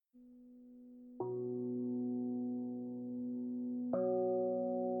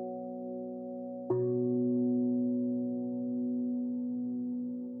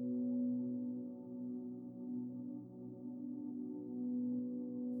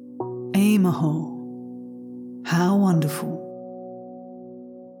Aimaho. How wonderful.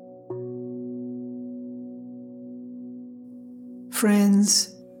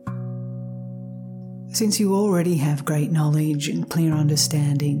 Friends, since you already have great knowledge and clear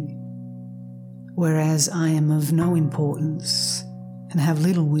understanding, whereas I am of no importance and have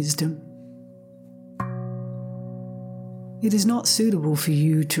little wisdom, it is not suitable for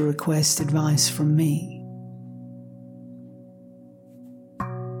you to request advice from me.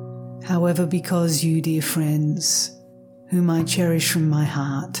 However, because you, dear friends, whom I cherish from my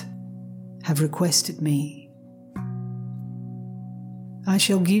heart, have requested me, I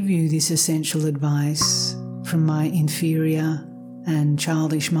shall give you this essential advice from my inferior and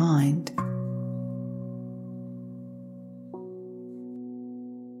childish mind.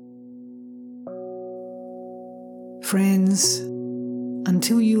 Friends,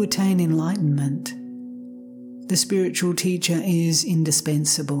 until you attain enlightenment, the spiritual teacher is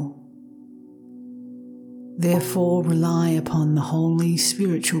indispensable. Therefore, rely upon the holy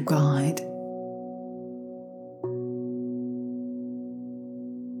spiritual guide.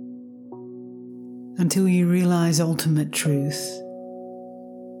 Until you realize ultimate truth,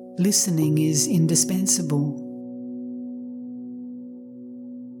 listening is indispensable.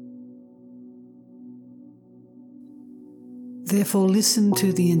 Therefore, listen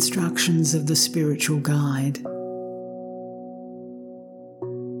to the instructions of the spiritual guide.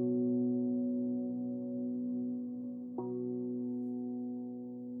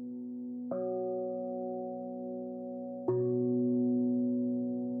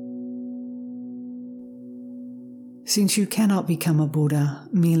 Since you cannot become a Buddha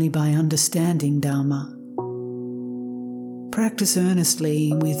merely by understanding Dharma, practice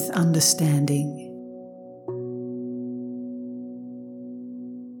earnestly with understanding.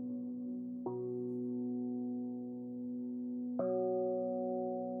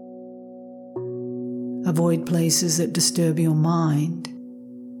 Avoid places that disturb your mind,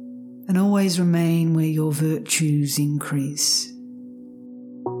 and always remain where your virtues increase.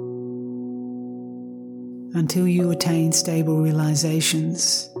 Until you attain stable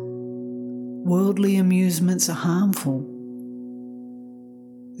realizations, worldly amusements are harmful.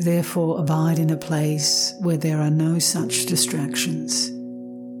 Therefore, abide in a place where there are no such distractions.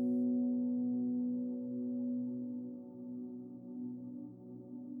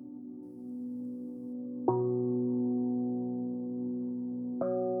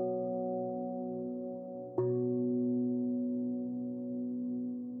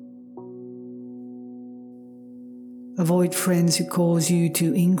 Avoid friends who cause you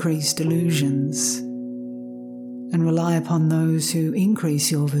to increase delusions, and rely upon those who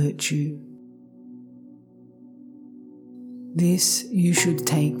increase your virtue. This you should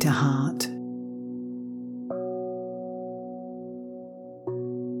take to heart.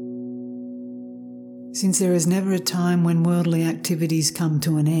 Since there is never a time when worldly activities come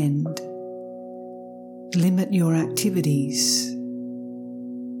to an end, limit your activities.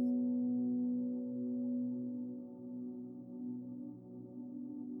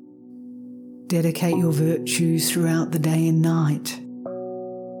 Dedicate your virtues throughout the day and night,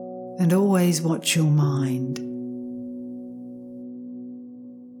 and always watch your mind.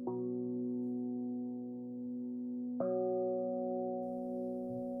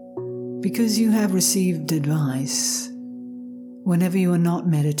 Because you have received advice, whenever you are not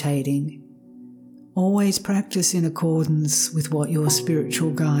meditating, always practice in accordance with what your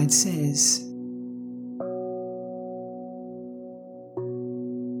spiritual guide says.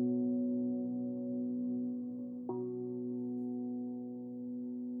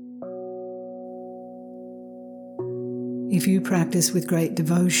 If you practice with great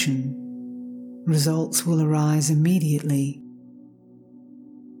devotion, results will arise immediately,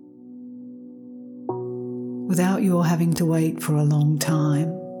 without your having to wait for a long time.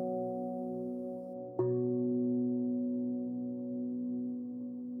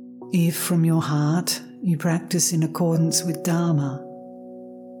 If from your heart you practice in accordance with Dharma,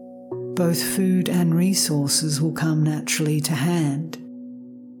 both food and resources will come naturally to hand.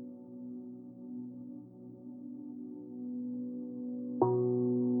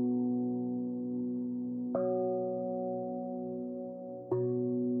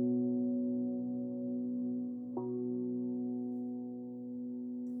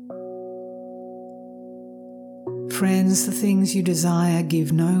 Friends, the things you desire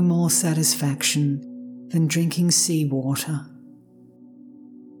give no more satisfaction than drinking seawater.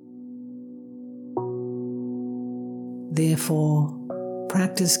 Therefore,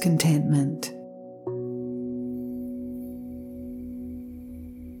 practice contentment.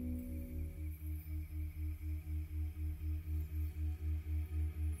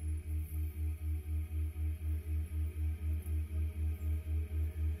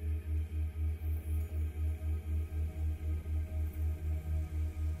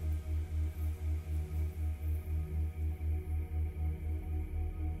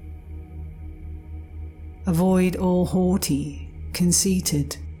 Avoid all haughty,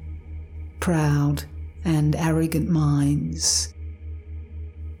 conceited, proud, and arrogant minds,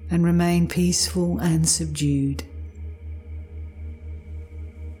 and remain peaceful and subdued.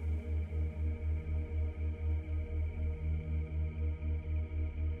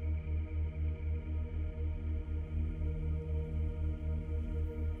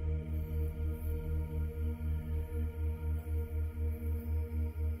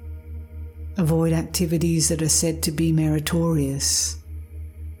 Avoid activities that are said to be meritorious,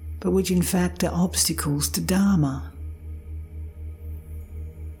 but which in fact are obstacles to Dharma.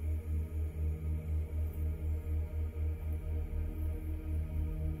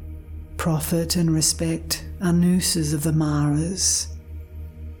 Profit and respect are nooses of the Maras,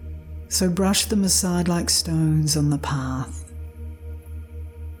 so brush them aside like stones on the path.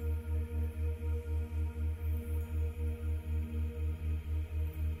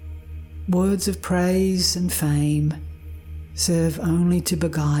 Words of praise and fame serve only to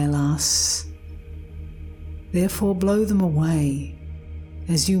beguile us. Therefore blow them away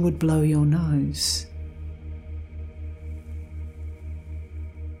as you would blow your nose.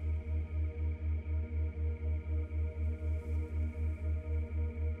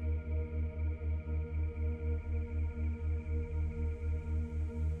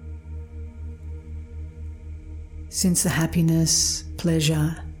 Since the happiness,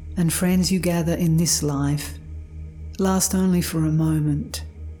 pleasure, and friends you gather in this life last only for a moment,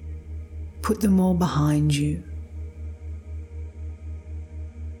 put them all behind you.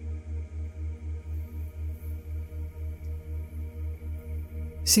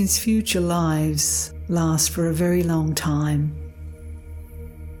 Since future lives last for a very long time,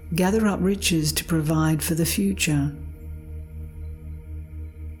 gather up riches to provide for the future.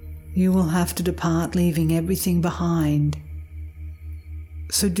 You will have to depart leaving everything behind,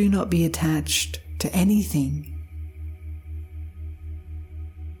 so do not be attached to anything.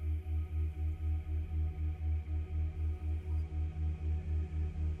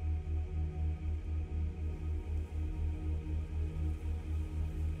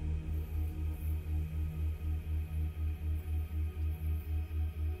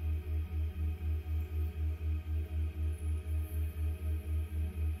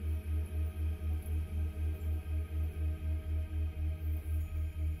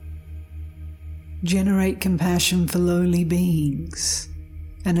 Generate compassion for lowly beings,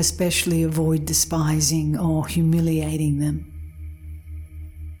 and especially avoid despising or humiliating them.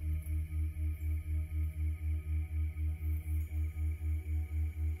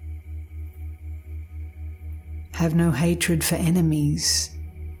 Have no hatred for enemies,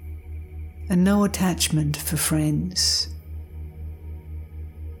 and no attachment for friends.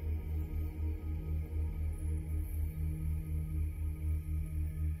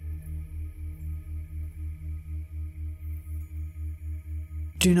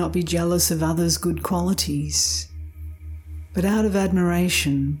 Do not be jealous of others' good qualities, but out of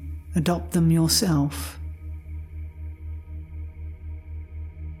admiration, adopt them yourself.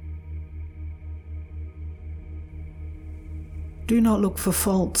 Do not look for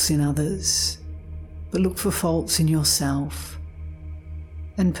faults in others, but look for faults in yourself,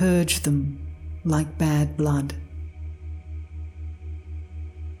 and purge them like bad blood.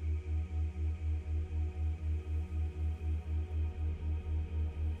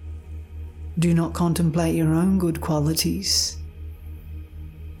 Do not contemplate your own good qualities,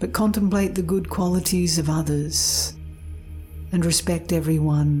 but contemplate the good qualities of others, and respect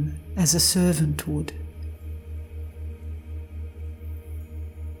everyone as a servant would.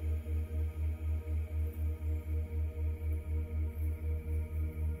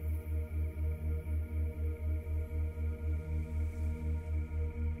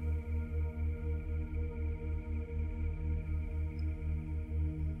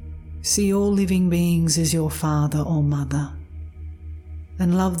 See all living beings as your father or mother,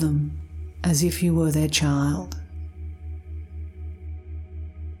 and love them as if you were their child.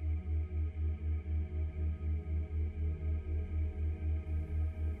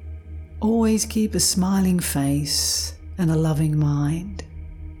 Always keep a smiling face and a loving mind,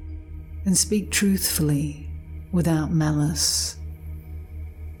 and speak truthfully without malice.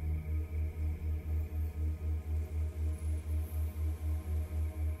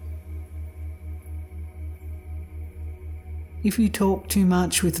 If you talk too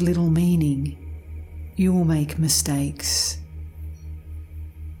much with little meaning, you will make mistakes.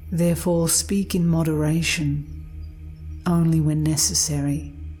 Therefore, speak in moderation, only when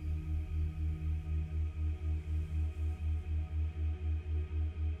necessary.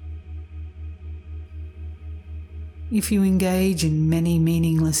 If you engage in many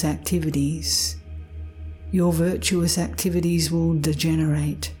meaningless activities, your virtuous activities will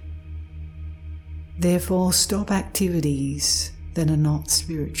degenerate. Therefore, stop activities that are not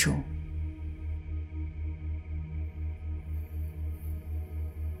spiritual.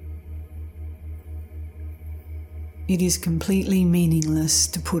 It is completely meaningless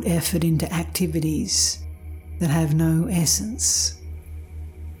to put effort into activities that have no essence.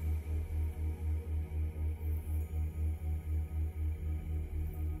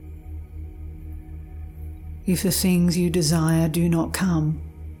 If the things you desire do not come,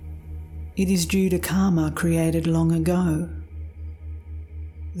 it is due to karma created long ago.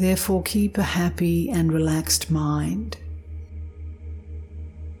 Therefore, keep a happy and relaxed mind.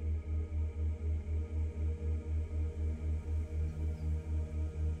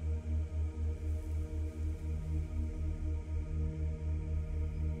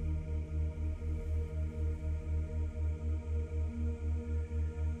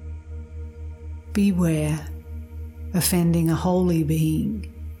 Beware, offending a holy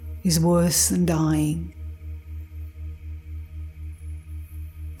being is worse than dying.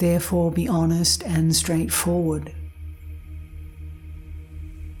 Therefore, be honest and straightforward.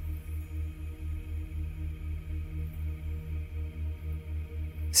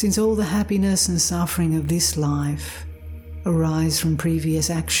 Since all the happiness and suffering of this life arise from previous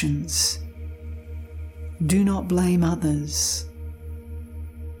actions, do not blame others.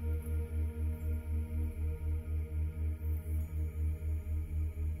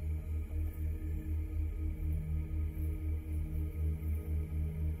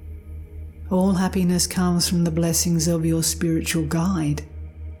 All happiness comes from the blessings of your spiritual guide.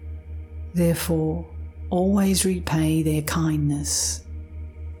 Therefore, always repay their kindness.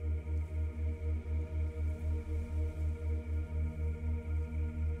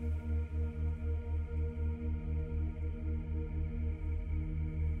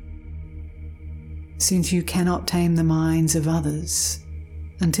 Since you cannot tame the minds of others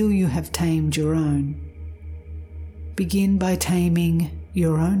until you have tamed your own, begin by taming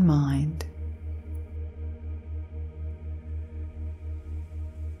your own mind.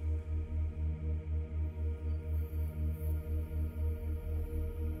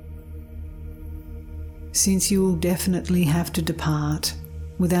 Since you will definitely have to depart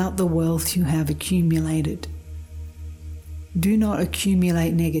without the wealth you have accumulated, do not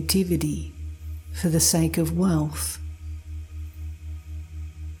accumulate negativity for the sake of wealth.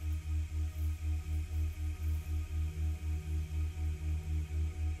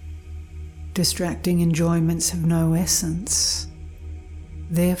 Distracting enjoyments have no essence.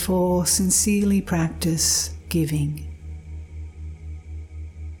 Therefore, sincerely practice giving.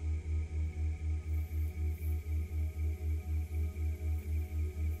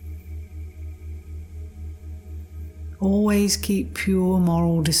 Always keep pure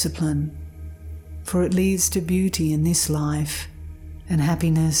moral discipline, for it leads to beauty in this life and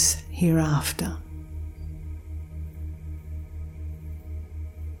happiness hereafter.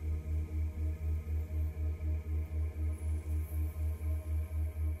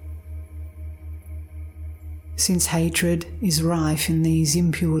 Since hatred is rife in these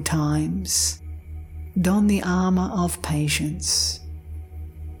impure times, don the armor of patience,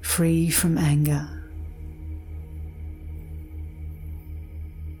 free from anger.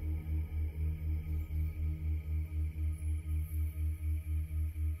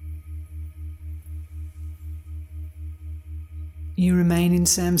 You remain in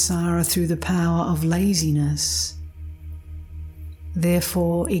samsara through the power of laziness.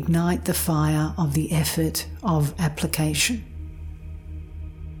 Therefore, ignite the fire of the effort of application.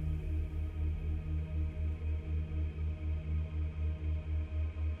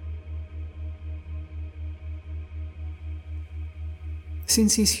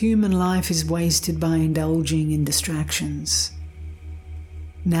 Since his human life is wasted by indulging in distractions,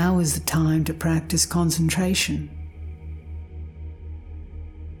 now is the time to practice concentration.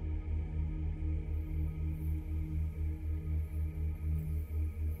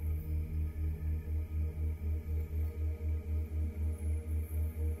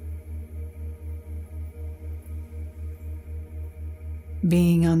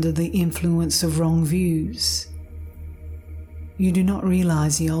 Being under the influence of wrong views, you do not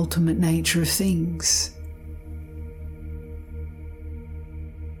realize the ultimate nature of things.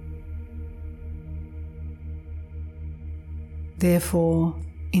 Therefore,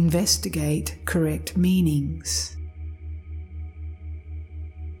 investigate correct meanings.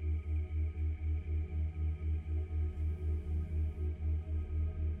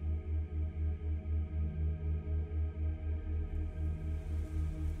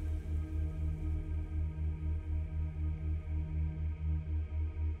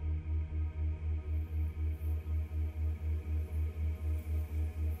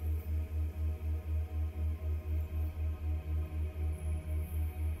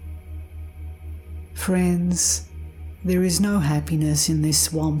 Friends, there is no happiness in this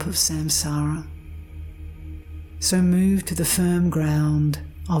swamp of samsara. So move to the firm ground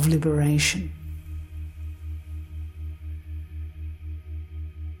of liberation.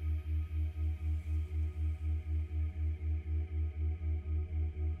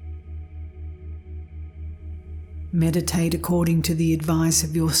 Meditate according to the advice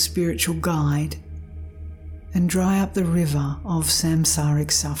of your spiritual guide and dry up the river of samsaric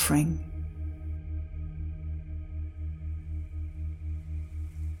suffering.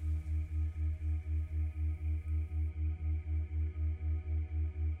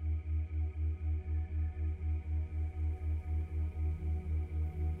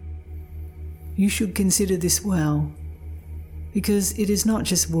 You should consider this well, because it is not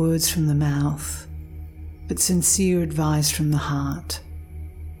just words from the mouth, but sincere advice from the heart.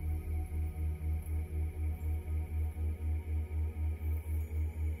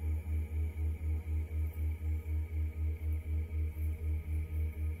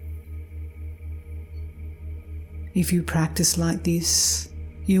 If you practice like this,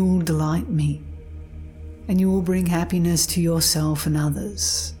 you will delight me, and you will bring happiness to yourself and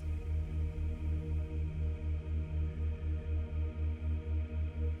others.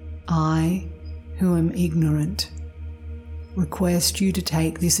 I, who am ignorant, request you to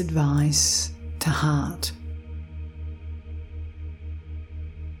take this advice to heart.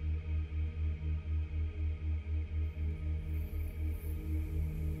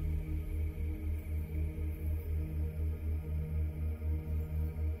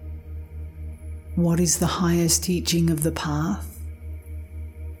 What is the highest teaching of the path?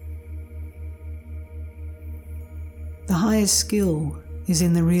 The highest skill is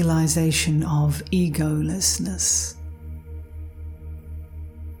in the realization of egolessness.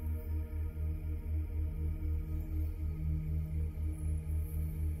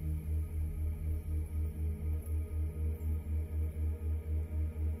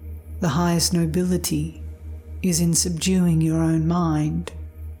 The highest nobility is in subduing your own mind.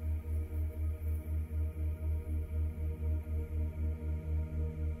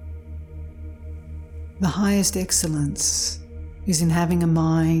 The highest excellence is in having a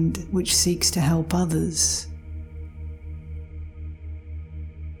mind which seeks to help others.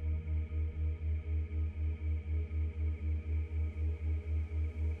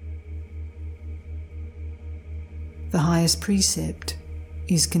 The highest precept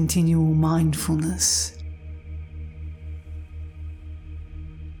is continual mindfulness.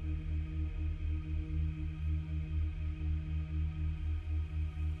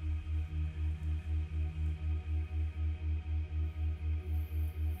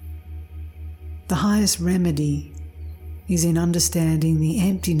 The highest remedy is in understanding the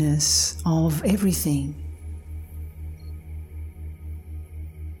emptiness of everything.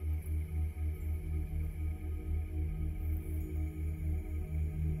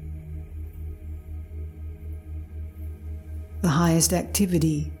 The highest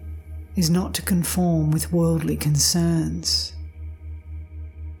activity is not to conform with worldly concerns.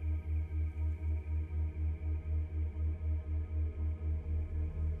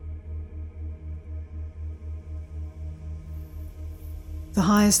 The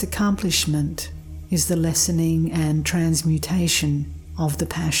highest accomplishment is the lessening and transmutation of the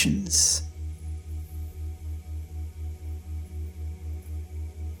passions.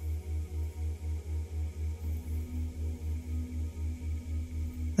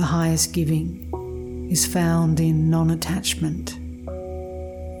 The highest giving is found in non-attachment.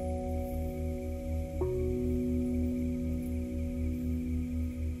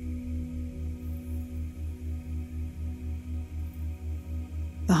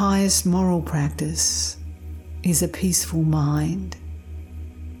 The highest moral practice is a peaceful mind.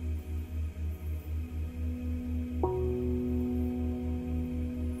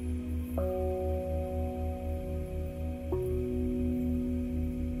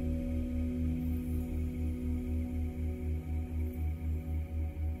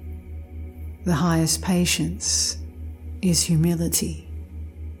 The highest patience is humility.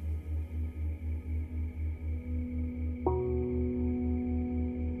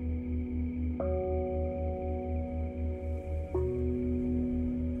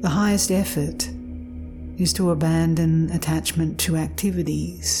 The highest effort is to abandon attachment to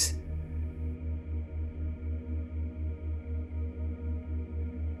activities.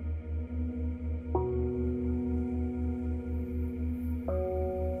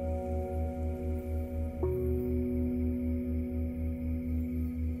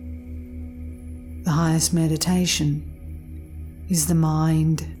 The highest meditation is the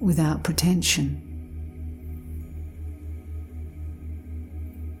mind without pretension.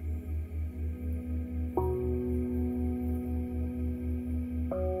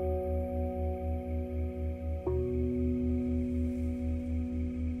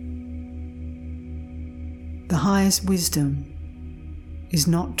 The highest wisdom is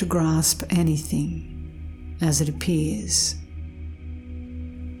not to grasp anything as it appears,